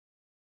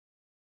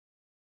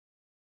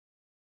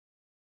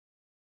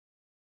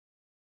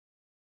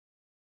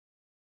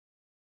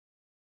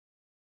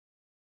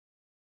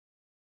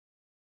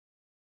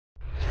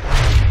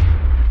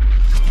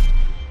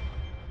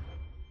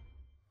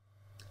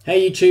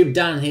Hey YouTube,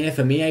 Dan here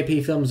from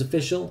EAP Films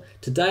Official.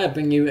 Today I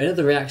bring you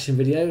another reaction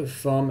video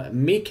from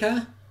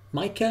MICA,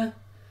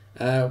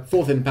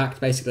 Fourth Impact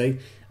basically.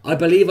 I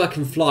Believe I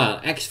Can Fly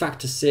on X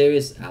Factor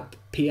series at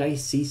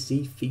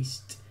PICC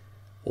Feast,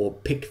 or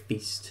PICC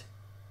Feast.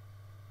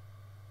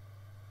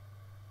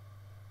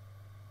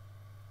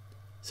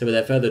 So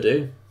without further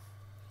ado,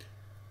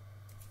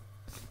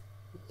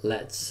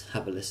 let's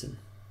have a listen.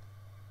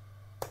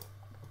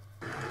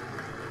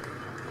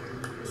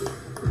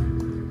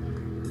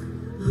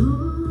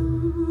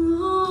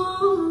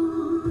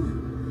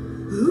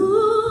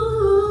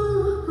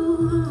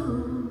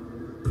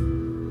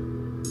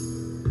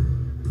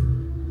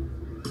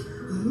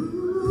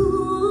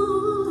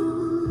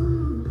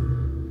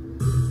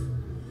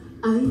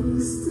 I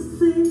used to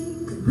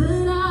think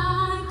that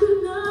I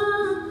could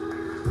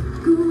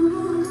not go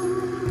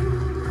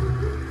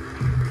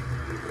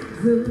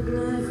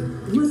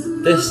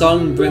on. This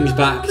song brings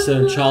back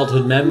some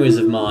childhood memories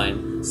of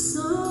mine.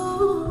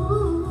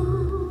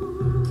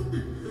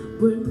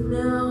 But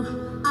now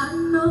I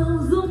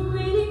know the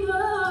meaning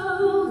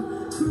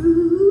of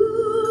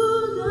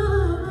true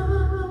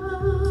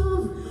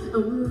love.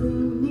 I'm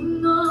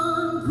leaning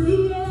on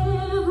the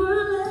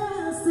everlasting.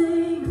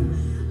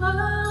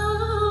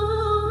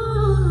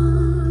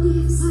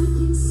 If I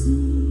can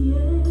see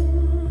it,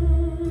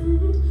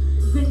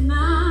 then I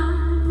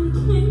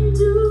can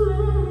do it.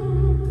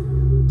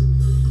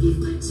 If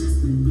I just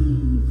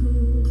believe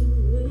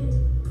it,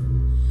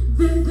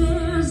 then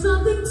there's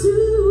nothing to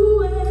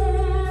it.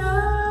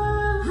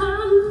 I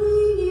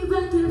believe I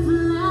can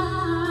fly.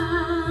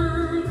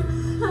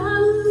 I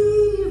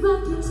believe I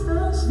can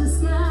touch the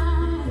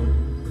sky.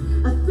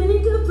 I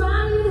think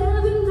about it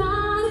every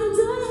night and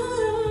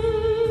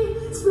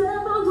day. Spread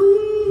my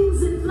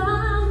wings and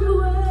fly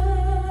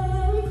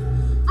away.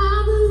 I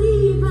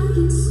believe I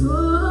can soar.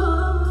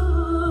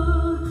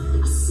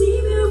 I see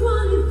me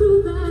running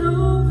through that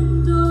open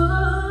door.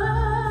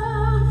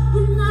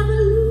 And I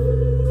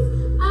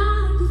believe I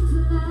can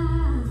fly.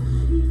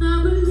 And I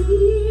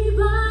believe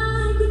I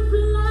can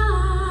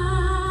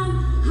fly.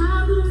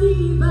 I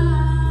believe I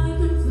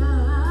can fly.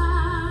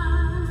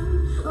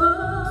 Oh.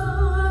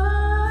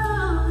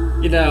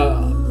 You know,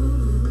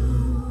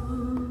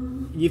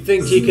 you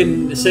think you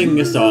can sing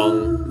a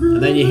song,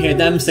 and then you hear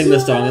them sing the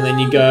song, and then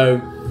you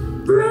go,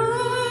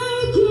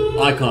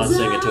 I can't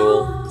sing at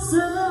all.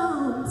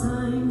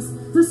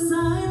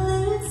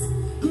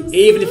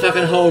 Even if I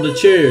can hold a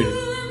tune,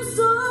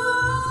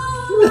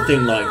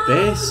 nothing like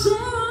this.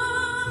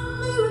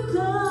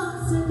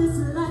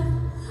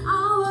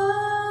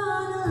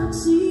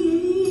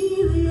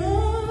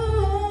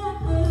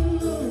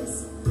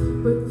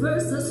 But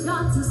first I've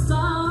got to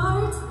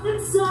start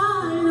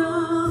inside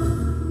of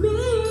me.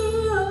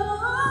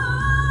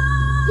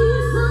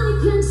 If I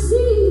can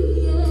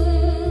see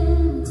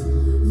it,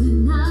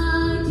 then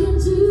I can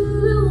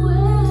do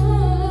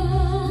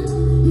it.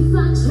 If I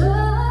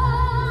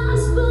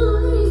just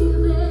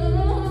believe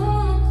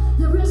it,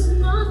 there is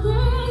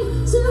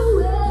nothing to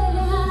it.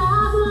 I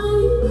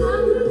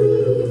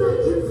believe I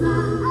can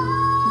fly. I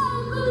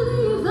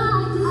believe I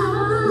can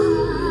fly.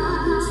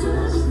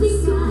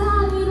 Think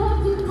about it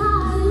every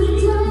night and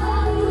day.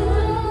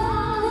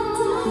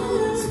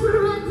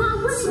 Spread my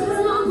wings and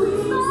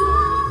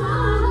fly.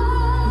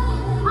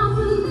 I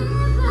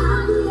believe I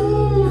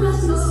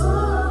can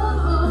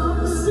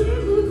soar. See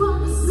me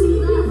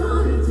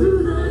running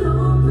through that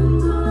open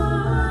door.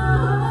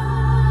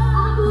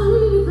 I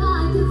believe I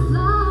can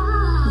fly.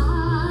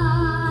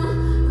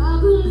 I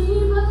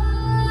believe I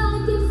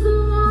can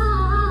fly.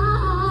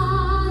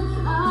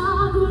 I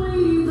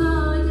believe I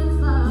can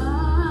fly.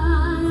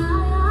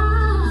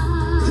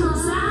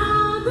 'Cause I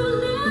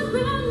believe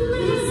in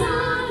me. 'Cause I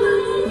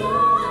believe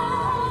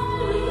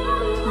in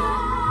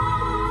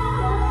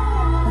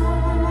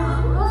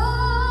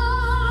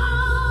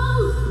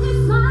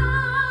if I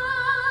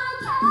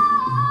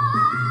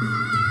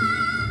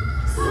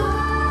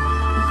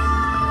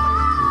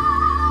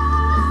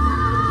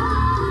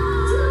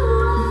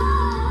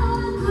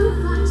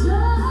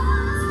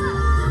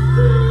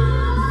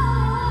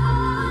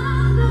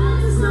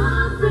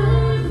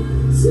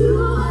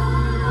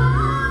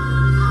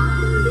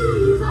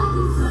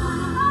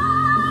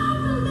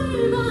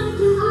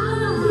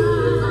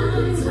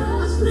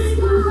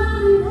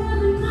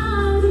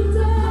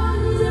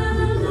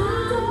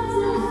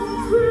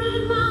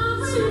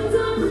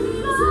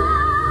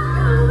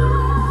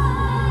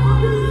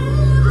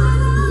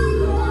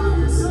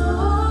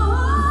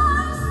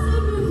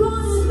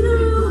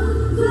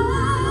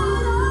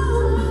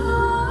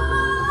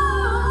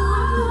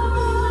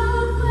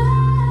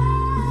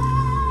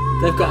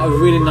They've got a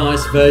really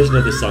nice version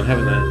of this song,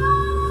 haven't they?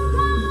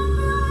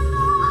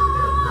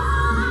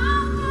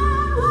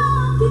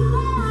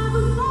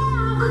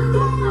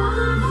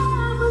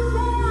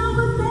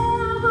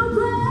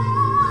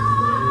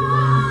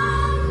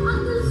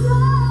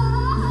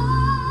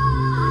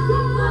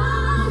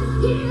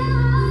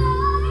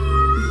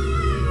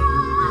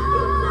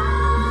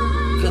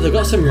 God, they've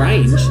got some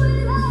range.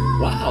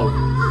 Wow.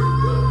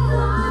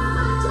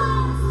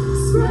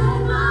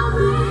 Spread my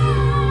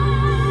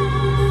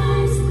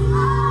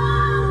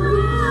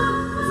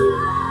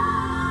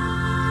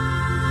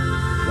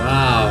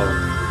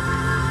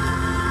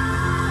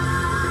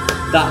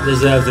That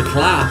deserves a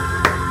clap.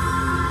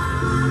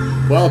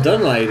 Well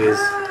done, ladies.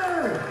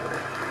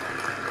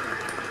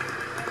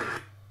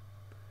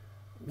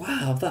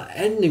 Wow, that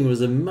ending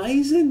was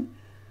amazing.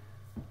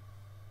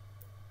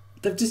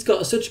 They've just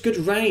got such good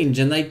range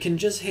and they can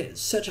just hit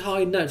such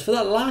high notes. For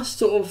that last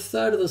sort of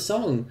third of the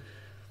song,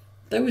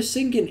 they were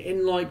singing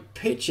in like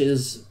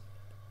pitches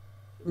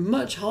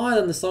much higher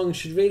than the song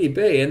should really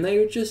be, and they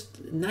were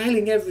just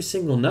nailing every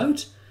single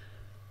note.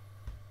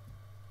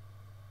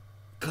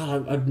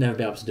 God, I'd never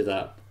be able to do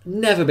that.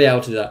 Never be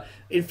able to do that.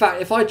 In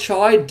fact, if I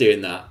tried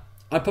doing that,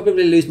 I'd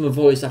probably lose my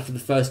voice after the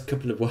first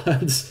couple of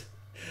words.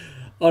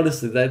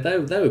 Honestly, they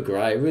were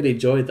great. I really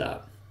enjoyed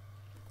that.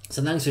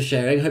 So thanks for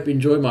sharing. Hope you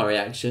enjoyed my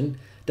reaction.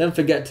 Don't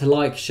forget to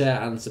like,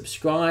 share and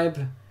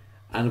subscribe.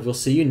 And we'll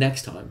see you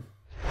next time.